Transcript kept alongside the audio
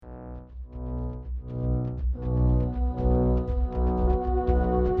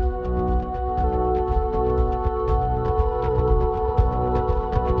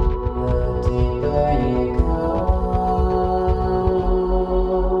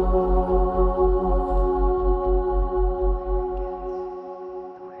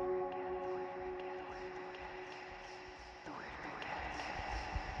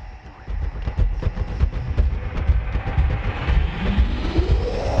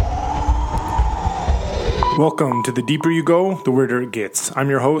Welcome to The Deeper You Go, the Weirder It Gets. I'm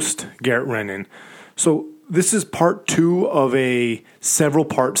your host, Garrett Rennan. So this is part 2 of a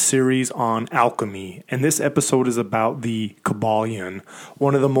several-part series on alchemy, and this episode is about the Kybalion,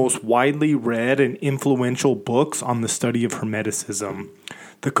 one of the most widely read and influential books on the study of Hermeticism.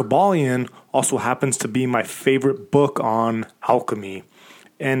 The Kybalion also happens to be my favorite book on alchemy.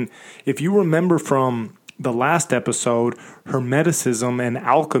 And if you remember from the last episode, Hermeticism and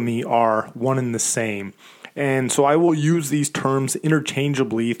alchemy are one and the same. And so I will use these terms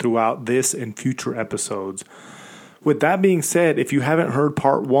interchangeably throughout this and future episodes. With that being said, if you haven't heard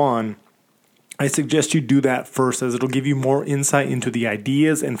part 1, I suggest you do that first, as it'll give you more insight into the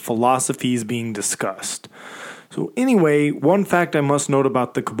ideas and philosophies being discussed. So anyway, one fact I must note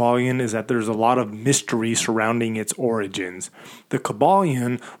about the Kybalion is that there's a lot of mystery surrounding its origins. The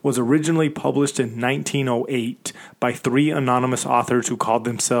Kybalion was originally published in 1908 by 3 anonymous authors who called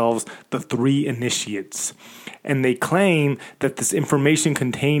themselves the 3 Initiates. And they claim that this information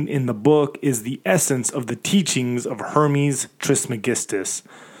contained in the book is the essence of the teachings of Hermes Trismegistus.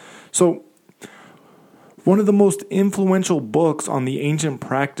 So, one of the most influential books on the ancient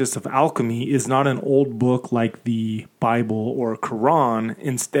practice of alchemy is not an old book like the Bible or Quran.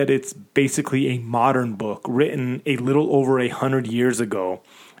 Instead, it's basically a modern book written a little over 100 years ago.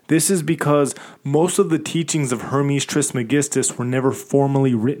 This is because most of the teachings of Hermes Trismegistus were never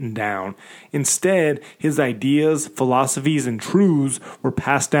formally written down. Instead, his ideas, philosophies, and truths were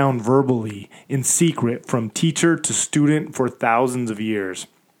passed down verbally, in secret, from teacher to student for thousands of years.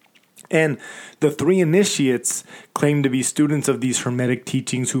 And the 3 initiates claimed to be students of these Hermetic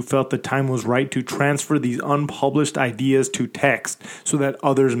teachings who felt the time was right to transfer these unpublished ideas to text so that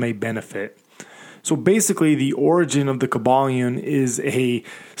others may benefit. So basically, the origin of the Kybalion is a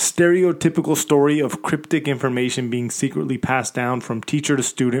stereotypical story of cryptic information being secretly passed down from teacher to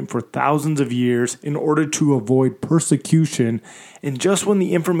student for thousands of years in order to avoid persecution. And just when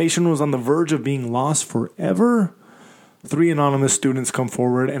the information was on the verge of being lost forever, 3 anonymous students come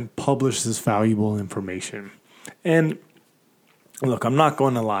forward and publish this valuable information. And look, I'm not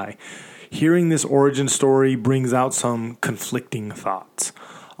going to lie. Hearing this origin story brings out some conflicting thoughts.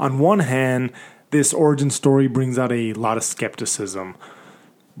 On one hand, this origin story brings out a lot of skepticism.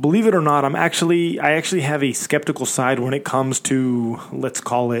 Believe it or not, I actually have a skeptical side when it comes to, let's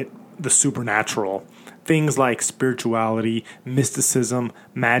call it, the supernatural. Things like spirituality, mysticism,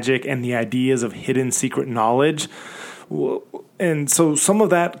 magic, and the ideas of hidden secret knowledge. And so some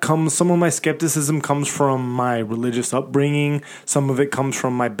of my skepticism comes from my religious upbringing. Some of it comes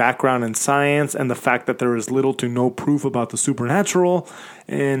from my background in science and the fact that there is little to no proof about the supernatural.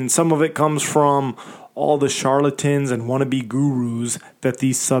 And some of it comes from all the charlatans and wannabe gurus that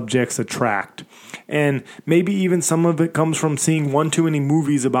these subjects attract. And maybe even some of it comes from seeing one too many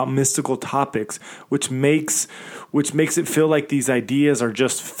movies about mystical topics, which makes it feel like these ideas are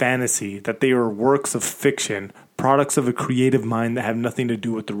just fantasy, that they are works of fiction, products of a creative mind that have nothing to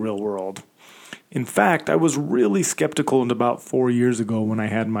do with the real world. In fact, I was really skeptical about 4 years ago when I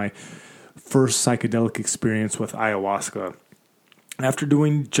had my first psychedelic experience with ayahuasca. After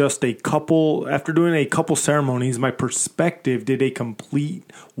doing a couple ceremonies, my perspective did a complete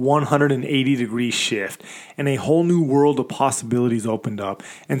 180-degree shift, and a whole new world of possibilities opened up.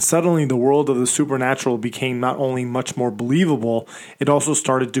 And suddenly, the world of the supernatural became not only much more believable, it also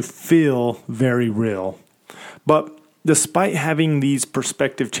started to feel very real. But despite having these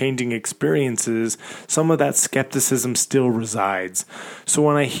perspective-changing experiences, some of that skepticism still resides. So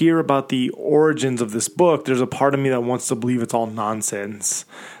when I hear about the origins of this book, there's a part of me that wants to believe it's all nonsense,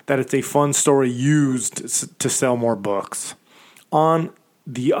 that it's a fun story used to sell more books. On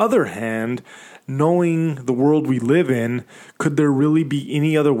the other hand, knowing the world we live in, could there really be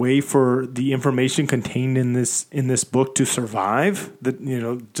any other way for the information contained in this book to survive?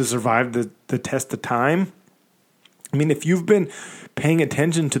 To survive the test of time? I mean, if you've been paying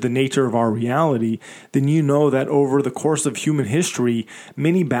attention to the nature of our reality, then you know that over the course of human history,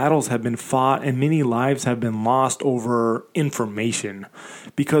 many battles have been fought and many lives have been lost over information.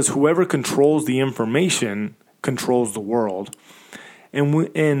 Because whoever controls the information controls the world.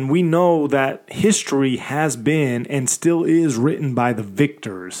 And we know that history has been and still is written by the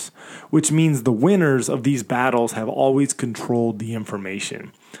victors, which means the winners of these battles have always controlled the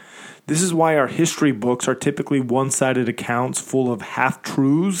information. This is why our history books are typically one-sided accounts full of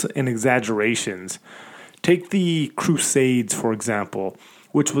half-truths and exaggerations. Take the Crusades, for example,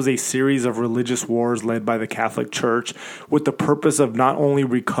 which was a series of religious wars led by the Catholic Church with the purpose of not only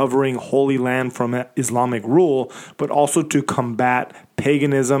recovering Holy Land from Islamic rule, but also to combat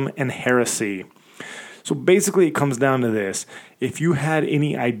paganism and heresy. So basically it comes down to this. If you had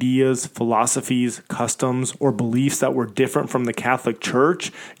any ideas, philosophies, customs, or beliefs that were different from the Catholic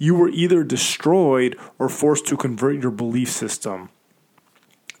Church, you were either destroyed or forced to convert your belief system.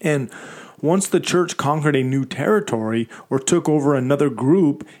 And once the church conquered a new territory or took over another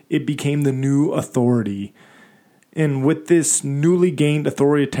group, it became the new authority. And with this newly gained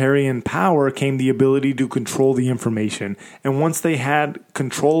authoritarian power came the ability to control the information. And once they had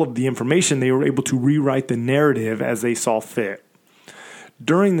control of the information, they were able to rewrite the narrative as they saw fit.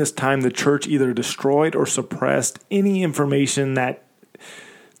 During this time, the church either destroyed or suppressed any information that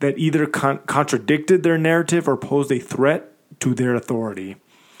either contradicted their narrative or posed a threat to their authority.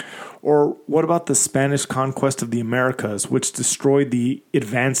 Or what about the Spanish conquest of the Americas, which destroyed the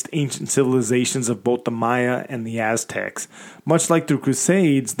advanced ancient civilizations of both the Maya and the Aztecs? Much like the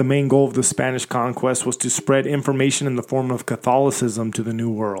Crusades, the main goal of the Spanish conquest was to spread information in the form of Catholicism to the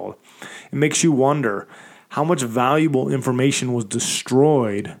New World. It makes you wonder how much valuable information was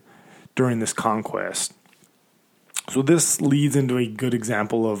destroyed during this conquest. So this leads into a good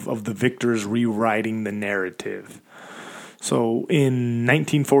example of the victors rewriting the narrative. So in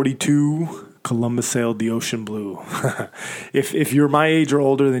 1942, Columbus sailed the ocean blue. If you're my age or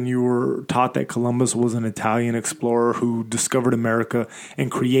older, then you were taught that Columbus was an Italian explorer who discovered America and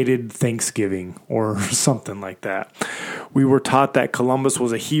created Thanksgiving or something like that. We were taught that Columbus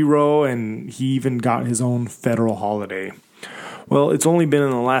was a hero and he even got his own federal holiday. Well, it's only been in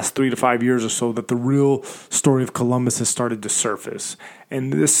the last 3 to 5 years or so that the real story of Columbus has started to surface.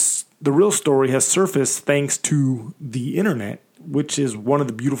 And the real story has surfaced thanks to the internet, which is one of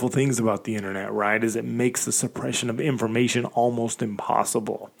the beautiful things about the internet, right? Is it makes the suppression of information almost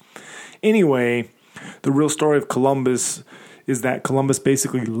impossible. Anyway, the real story of Columbus is that Columbus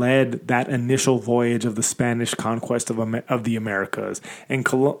basically led that initial voyage of the Spanish conquest of the Americas. And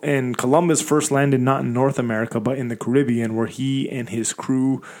Columbus first landed not in North America, but in the Caribbean, where he and his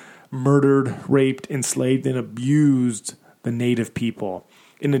crew murdered, raped, enslaved, and abused the native people.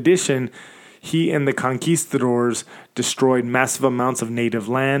 In addition, he and the conquistadors destroyed massive amounts of native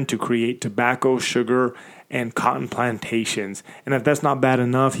land to create tobacco, sugar, and cotton plantations. And if that's not bad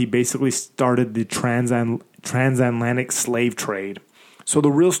enough, he basically started the transatlantic slave trade. So the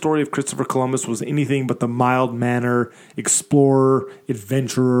real story of Christopher Columbus was anything but the mild-mannered explorer,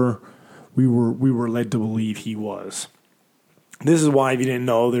 adventurer we were led to believe he was. This is why, if you didn't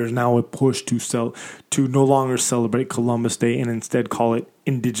know, there's now a push to no longer celebrate Columbus Day and instead call it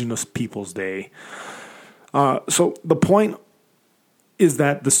Indigenous Peoples Day. So the point is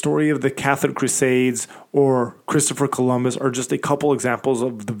that the story of the Catholic Crusades or Christopher Columbus are just a couple examples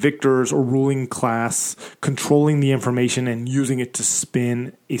of the victors or ruling class controlling the information and using it to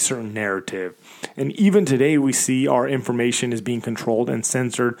spin a certain narrative. And even today we see our information is being controlled and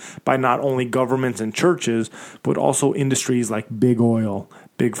censored by not only governments and churches, but also industries like big oil,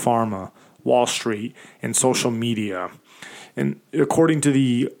 big pharma, Wall Street, and social media. And according to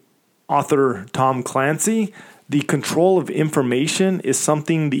the author Tom Clancy, the control of information is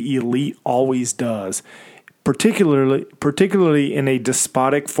something the elite always does, particularly in a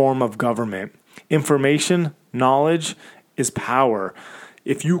despotic form of government. Information, knowledge is power.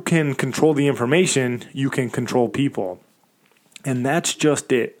 If you can control the information, you can control people. And that's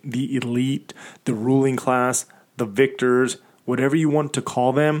just it. The elite, the ruling class, the victors, whatever you want to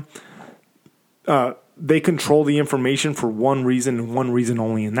call them, they control the information for one reason and one reason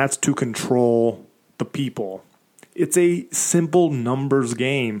only, and that's to control the people. It's a simple numbers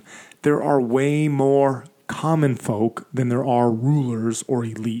game. There are way more common folk than there are rulers or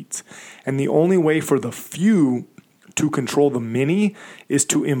elites. And the only way for the few to control the many is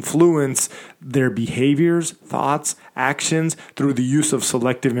to influence their behaviors, thoughts, actions through the use of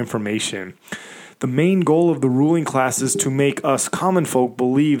selective information. The main goal of the ruling class is to make us common folk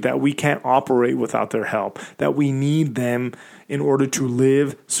believe that we can't operate without their help, that we need them in order to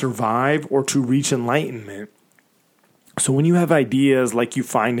live, survive, or to reach enlightenment. So when you have ideas like you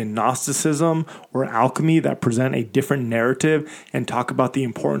find in Gnosticism or alchemy that present a different narrative and talk about the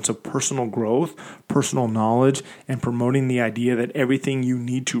importance of personal growth, personal knowledge, and promoting the idea that everything you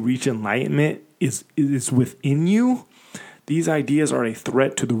need to reach enlightenment is within you, these ideas are a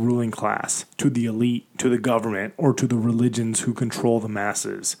threat to the ruling class, to the elite, to the government, or to the religions who control the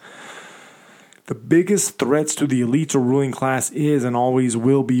masses. The biggest threats to the elites or ruling class is and always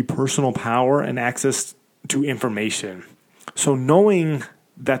will be personal power and access to information. So knowing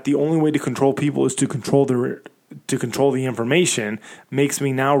that the only way to control people is to control the information makes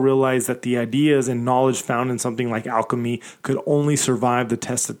me now realize that the ideas and knowledge found in something like alchemy could only survive the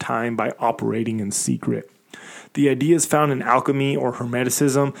test of time by operating in secret. The ideas found in alchemy or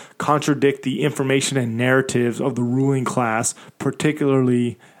Hermeticism contradict the information and narratives of the ruling class,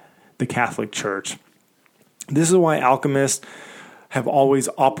 particularly the Catholic Church. This is why alchemists have always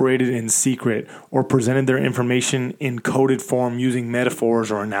operated in secret or presented their information in coded form using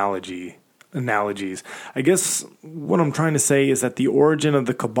metaphors or analogies. I guess what I'm trying to say is that the origin of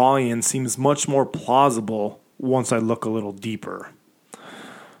the Kybalion seems much more plausible once I look a little deeper.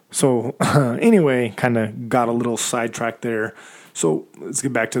 So anyway, kind of got a little sidetracked there. So let's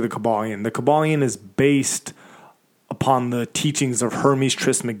get back to the Kybalion. The Kybalion is based upon the teachings of Hermes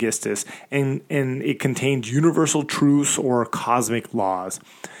Trismegistus, and it contains universal truths or cosmic laws.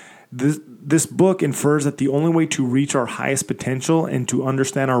 This book infers that the only way to reach our highest potential and to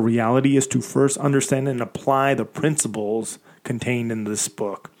understand our reality is to first understand and apply the principles contained in this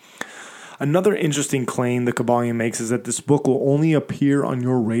book. Another interesting claim the Kybalion makes is that this book will only appear on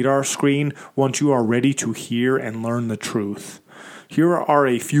your radar screen once you are ready to hear and learn the truth. Here are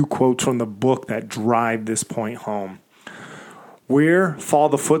a few quotes from the book that drive this point home. Where fall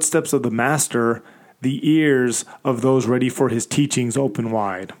the footsteps of the master, the ears of those ready for his teachings open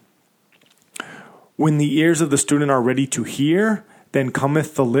wide. When the ears of the student are ready to hear, then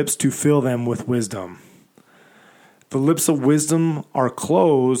cometh the lips to fill them with wisdom. The lips of wisdom are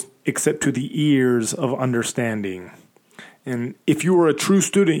closed except to the ears of understanding. And if you are a true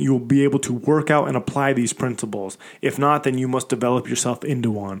student, you will be able to work out and apply these principles. If not, then you must develop yourself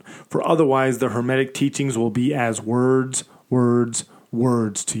into one. For otherwise, the Hermetic teachings will be as words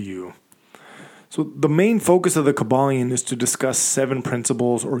to you. So the main focus of the Kybalion is to discuss 7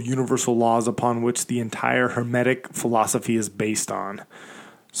 principles or universal laws upon which the entire Hermetic philosophy is based on.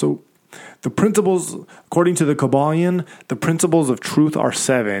 So the principles, according to the Kybalion, the principles of truth are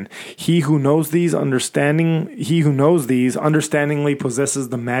 7. He who knows these understandingly possesses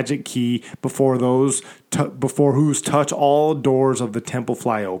the magic key before whose touch all doors of the temple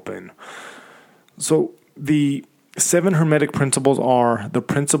fly open. So the 7 Hermetic principles are the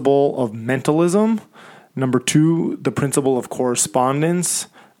Principle of Mentalism, number 2, the Principle of Correspondence,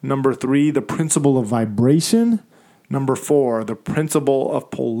 number 3, the Principle of Vibration, number 4, the Principle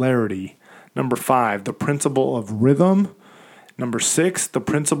of Polarity, number 5, the Principle of Rhythm, number 6, the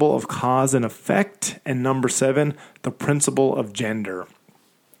Principle of Cause and Effect, and number 7, the Principle of Gender.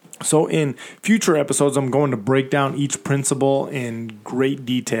 So in future episodes, I'm going to break down each principle in great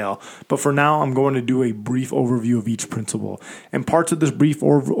detail. But for now, I'm going to do a brief overview of each principle. And parts of this brief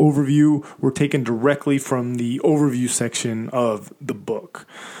overview were taken directly from the overview section of the book.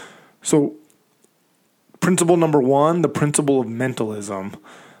 So principle number 1, the principle of mentalism.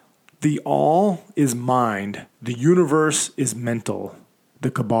 The all is mind. The universe is mental. The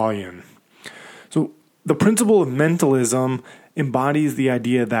Kybalion. So the principle of mentalism embodies the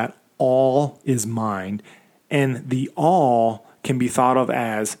idea that all is mind, and the all can be thought of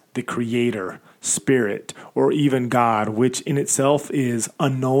as the creator, spirit, or even God, which in itself is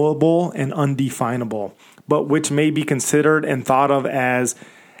unknowable and undefinable, but which may be considered and thought of as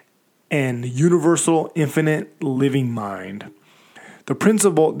an universal, infinite, living mind.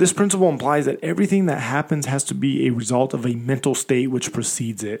 This principle implies that everything that happens has to be a result of a mental state which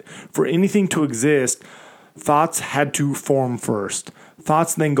precedes it. For anything to exist, thoughts had to form first.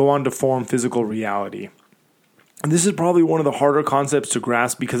 Thoughts then go on to form physical reality. And this is probably one of the harder concepts to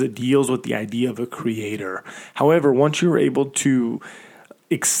grasp because it deals with the idea of a creator. However, once you're able to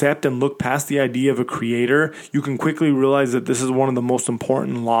accept and look past the idea of a creator, you can quickly realize that this is one of the most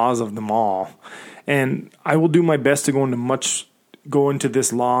important laws of them all. And I will do my best to go into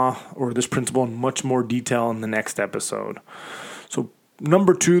this law or this principle in much more detail in the next episode. So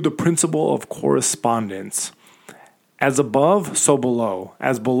number 2, the principle of correspondence. As above, so below.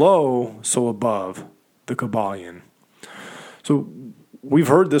 As below, so above. The Kybalion. So we've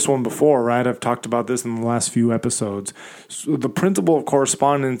heard this one before, right? I've talked about this in the last few episodes. So the principle of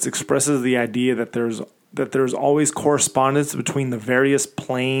correspondence expresses the idea that there's always correspondence between the various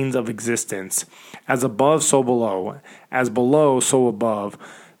planes of existence. As above, so below. As below, so above.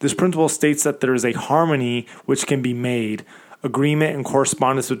 This principle states that there is a harmony which can be made. Agreement and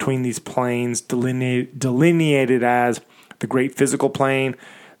correspondence between these planes delineated as the great physical plane,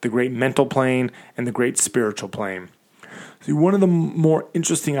 the great mental plane, and the great spiritual plane. See, one of the more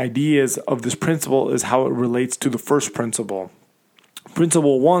interesting ideas of this principle is how it relates to the first principle.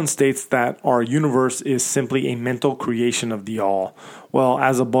 Principle 1 states that our universe is simply a mental creation of the all. Well,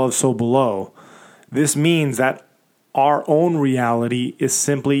 as above, so below. This means that our own reality is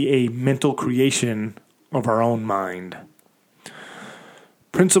simply a mental creation of our own mind.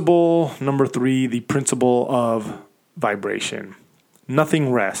 Principle number 3, the principle of vibration.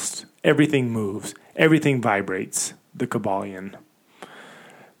 Nothing rests. Everything moves. Everything vibrates. The Kybalion.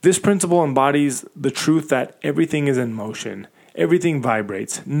 This principle embodies the truth that everything is in motion. Everything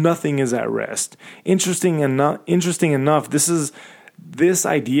vibrates. Nothing is at rest. Interesting enough, this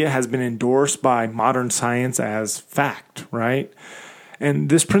idea has been endorsed by modern science as fact, right? And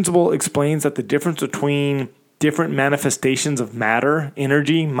this principle explains that the difference between different manifestations of matter,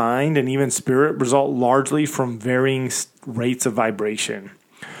 energy, mind, and even spirit result largely from varying rates of vibration.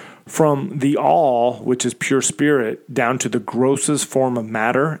 From the all, which is pure spirit, down to the grossest form of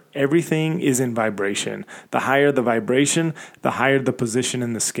matter, everything is in vibration. The higher the vibration, the higher the position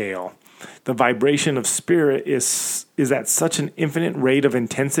in the scale. The vibration of spirit is at such an infinite rate of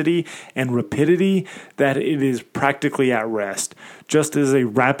intensity and rapidity that it is practically at rest, just as a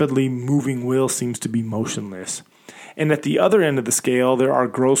rapidly moving wheel seems to be motionless. And at the other end of the scale, there are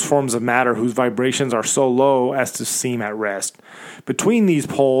gross forms of matter whose vibrations are so low as to seem at rest. Between these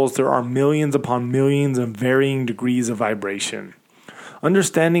poles, there are millions upon millions of varying degrees of vibration.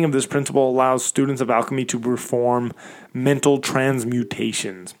 Understanding of this principle allows students of alchemy to perform mental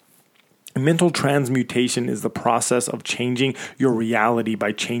transmutations. Mental transmutation is the process of changing your reality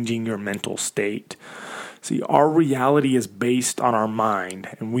by changing your mental state. See, our reality is based on our mind,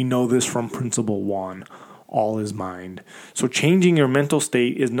 and we know this from Principle 1. All is mind. So changing your mental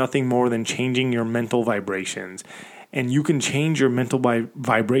state is nothing more than changing your mental vibrations. And you can change your mental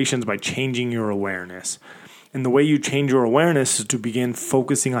vibrations by changing your awareness. And the way you change your awareness is to begin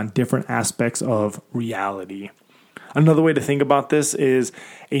focusing on different aspects of reality. Another way to think about this is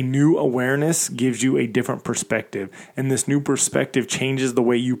a new awareness gives you a different perspective, and this new perspective changes the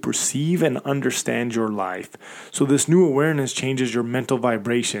way you perceive and understand your life. So this new awareness changes your mental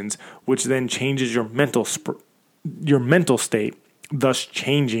vibrations, which then changes your mental state, thus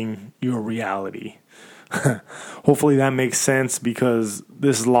changing your reality. Hopefully that makes sense, because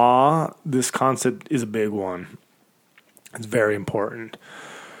this concept is a big one. It's very important.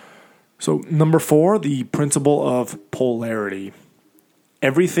 So number 4, the principle of polarity.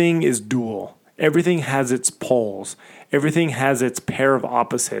 Everything is dual. Everything has its poles. Everything has its pair of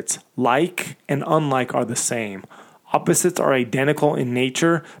opposites. Like and unlike are the same. Opposites are identical in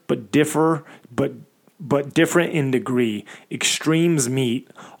nature, but different in degree. Extremes meet.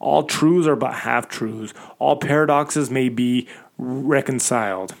 All truths are but half-truths. All paradoxes may be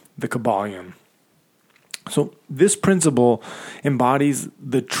reconciled. The Kybalion. So this principle embodies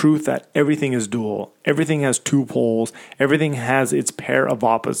the truth that everything is dual. Everything has two poles. Everything has its pair of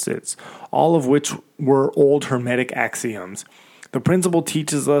opposites, all of which were old Hermetic axioms. The principle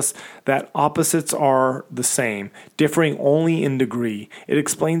teaches us that opposites are the same, differing only in degree. It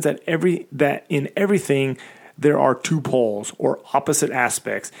explains that in everything there are two poles or opposite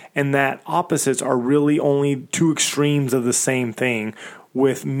aspects, and that opposites are really only two extremes of the same thing,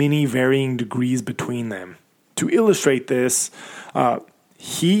 with many varying degrees between them. To illustrate this,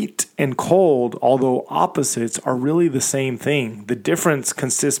 heat and cold, although opposites, are really the same thing. The difference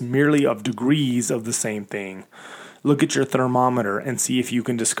consists merely of degrees of the same thing. Look at your thermometer and see if you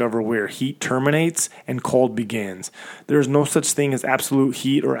can discover where heat terminates and cold begins. There is no such thing as absolute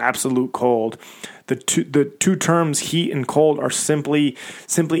heat or absolute cold. The two terms heat and cold are simply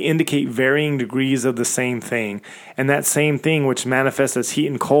indicate varying degrees of the same thing. And that same thing, which manifests as heat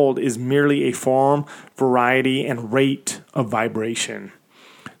and cold, is merely a form, variety, and rate of vibration.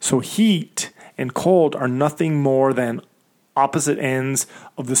 So heat and cold are nothing more than opposite ends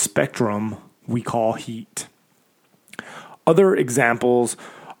of the spectrum we call heat. Other examples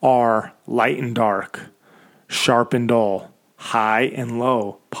are light and dark, sharp and dull, high and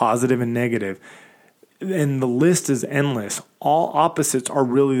low, positive and negative. And the list is endless. All opposites are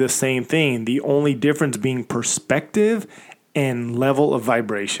really the same thing, the only difference being perspective and level of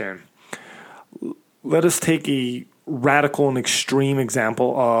vibration. Let us take a radical and extreme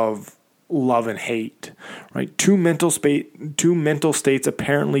example of love and hate, right? Two mental states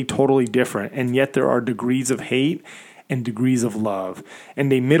apparently totally different, and yet there are degrees of hate and degrees of love,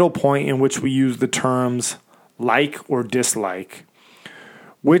 and a middle point in which we use the terms like or dislike,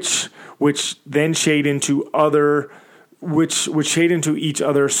 which then shade into each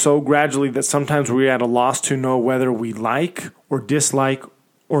other so gradually that sometimes we're at a loss to know whether we like or dislike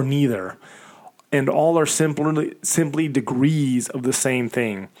or neither. And all are simply degrees of the same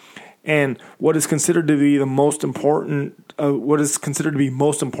thing. And what is considered to be most importance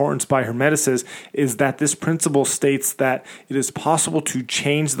by Hermeticists is that this principle states that it is possible to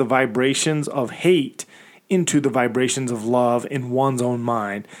change the vibrations of hate into the vibrations of love in one's own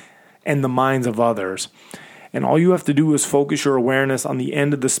mind and the minds of others. And all you have to do is focus your awareness on the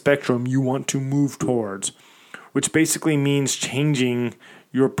end of the spectrum you want to move towards. which basically means changing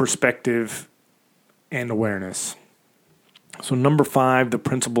your perspective and awareness. So number 5, the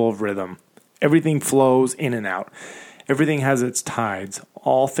principle of rhythm. Everything flows in and out. Everything has its tides.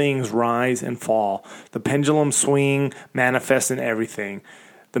 All things rise and fall. The pendulum swing manifests in everything.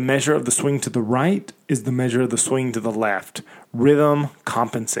 The measure of the swing to the right is the measure of the swing to the left. Rhythm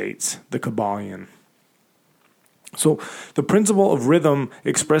compensates. The Kybalion. So the principle of rhythm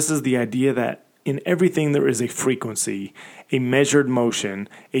expresses the idea that in everything there is a frequency, a measured motion,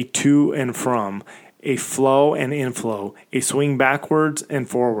 a to and from, a flow and inflow, a swing backwards and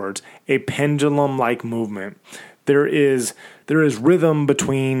forwards, a pendulum-like movement. There is rhythm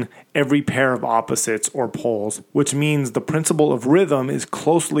between every pair of opposites or poles, which means the principle of rhythm is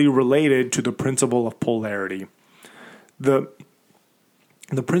closely related to the principle of polarity. The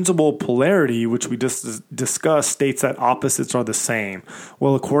principle of polarity, which we just discussed, states that opposites are the same.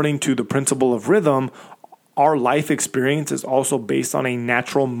 Well, according to the principle of rhythm, our life experience is also based on a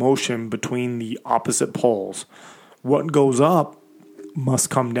natural motion between the opposite poles. What goes up must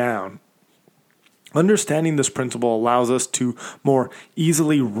come down. Understanding this principle allows us to more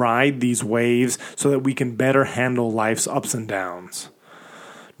easily ride these waves so that we can better handle life's ups and downs.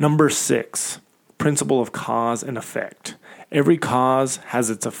 Number 6, principle of cause and effect. Every cause has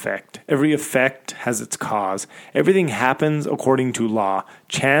its effect. Every effect has its cause. Everything happens according to law.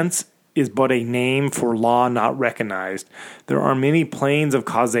 Chance is but a name for law not recognized. There are many planes of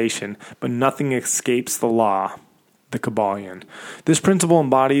causation, but nothing escapes the law. The Kybalion. This principle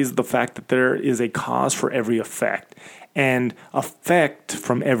embodies the fact that there is a cause for every effect and effect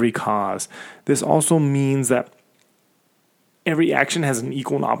from every cause. This also means that every action has an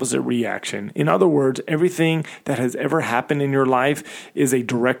equal and opposite reaction. In other words, everything that has ever happened in your life is a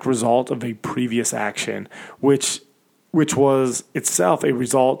direct result of a previous action, which was itself a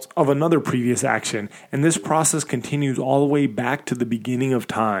result of another previous action. And this process continues all the way back to the beginning of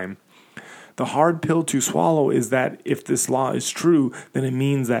time. The hard pill to swallow is that if this law is true, then it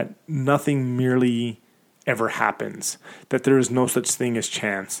means that nothing merely ever happens, that there is no such thing as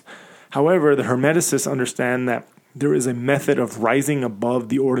chance. However, the Hermeticists understand that there is a method of rising above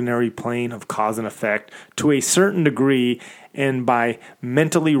the ordinary plane of cause and effect to a certain degree, and by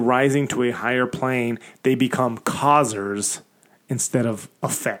mentally rising to a higher plane, they become causers instead of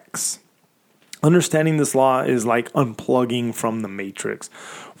effects. Understanding this law is like unplugging from the matrix.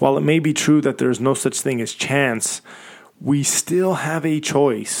 While it may be true that there is no such thing as chance, we still have a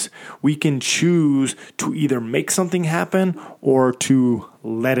choice. We can choose to either make something happen or to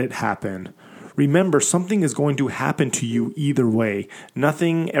let it happen. Remember, something is going to happen to you either way.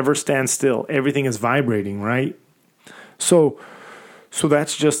 Nothing ever stands still. Everything is vibrating, right? So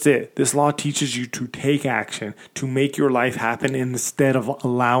that's just it. This law teaches you to take action, to make your life happen instead of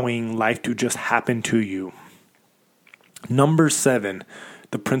allowing life to just happen to you. Number 7,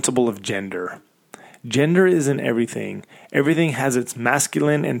 the principle of gender. Gender is in everything. Everything has its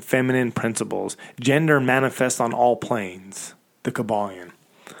masculine and feminine principles. Gender manifests on all planes. The Kybalion.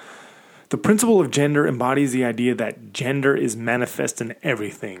 The principle of gender embodies the idea that gender is manifest in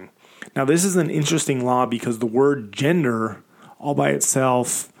everything. Now, this is an interesting law because the word gender all by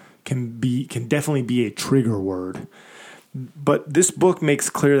itself can definitely be a trigger word. But this book makes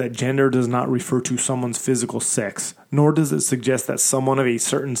clear that gender does not refer to someone's physical sex, nor does it suggest that someone of a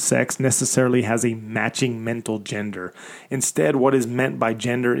certain sex necessarily has a matching mental gender. Instead, what is meant by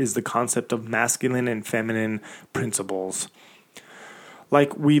gender is the concept of masculine and feminine principles.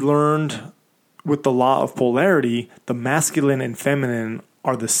 Like we learned with the law of polarity, the masculine and feminine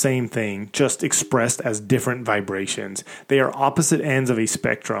are the same thing, just expressed as different vibrations. They are opposite ends of a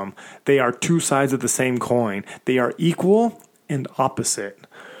spectrum. They are two sides of the same coin. They are equal and opposite.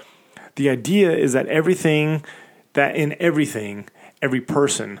 The idea is that in everything, every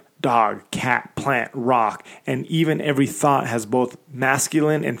person, dog, cat, plant, rock, and even every thought has both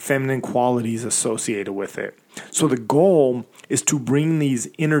masculine and feminine qualities associated with it. So the goal is to bring these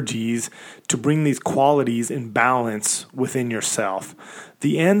energies, to bring these qualities in balance within yourself.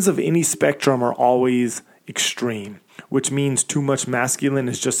 The ends of any spectrum are always extreme, which means too much masculine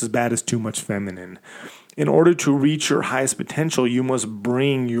is just as bad as too much feminine. In order to reach your highest potential, you must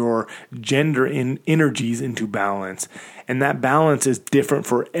bring your gender energies into balance. And that balance is different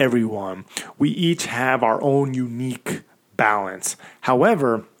for everyone. We each have our own unique balance.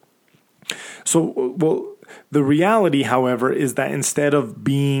 The reality, however, is that instead of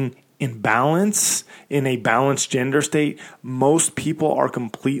being in balance, in a balanced gender state, most people are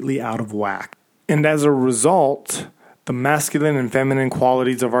completely out of whack. And as a result, The masculine and feminine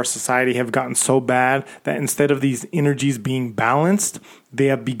qualities of our society have gotten so bad that instead of these energies being balanced, they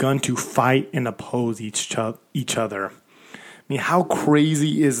have begun to fight and oppose each other. I mean, how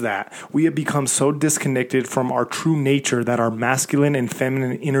crazy is that? We have become so disconnected from our true nature that our masculine and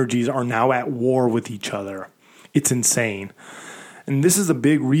feminine energies are now at war with each other. It's insane. And this is a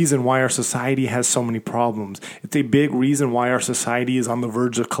big reason why our society has so many problems. It's a big reason why our society is on the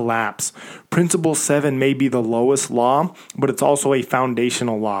verge of collapse. Principle 7 may be the lowest law, but it's also a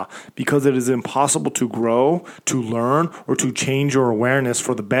foundational law because it is impossible to grow, to learn, or to change your awareness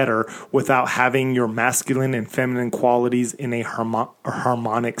for the better without having your masculine and feminine qualities in a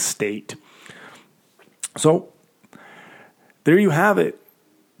harmonic state. So, there you have it.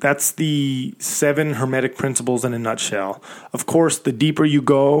 That's the 7 Hermetic Principles in a nutshell. Of course, the deeper you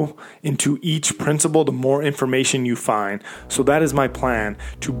go into each principle, the more information you find. So that is my plan,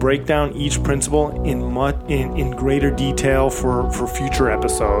 to break down each principle in greater detail for future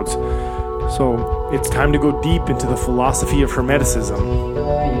episodes. So it's time to go deep into the philosophy of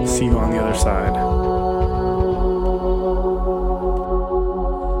Hermeticism. See you on the other side.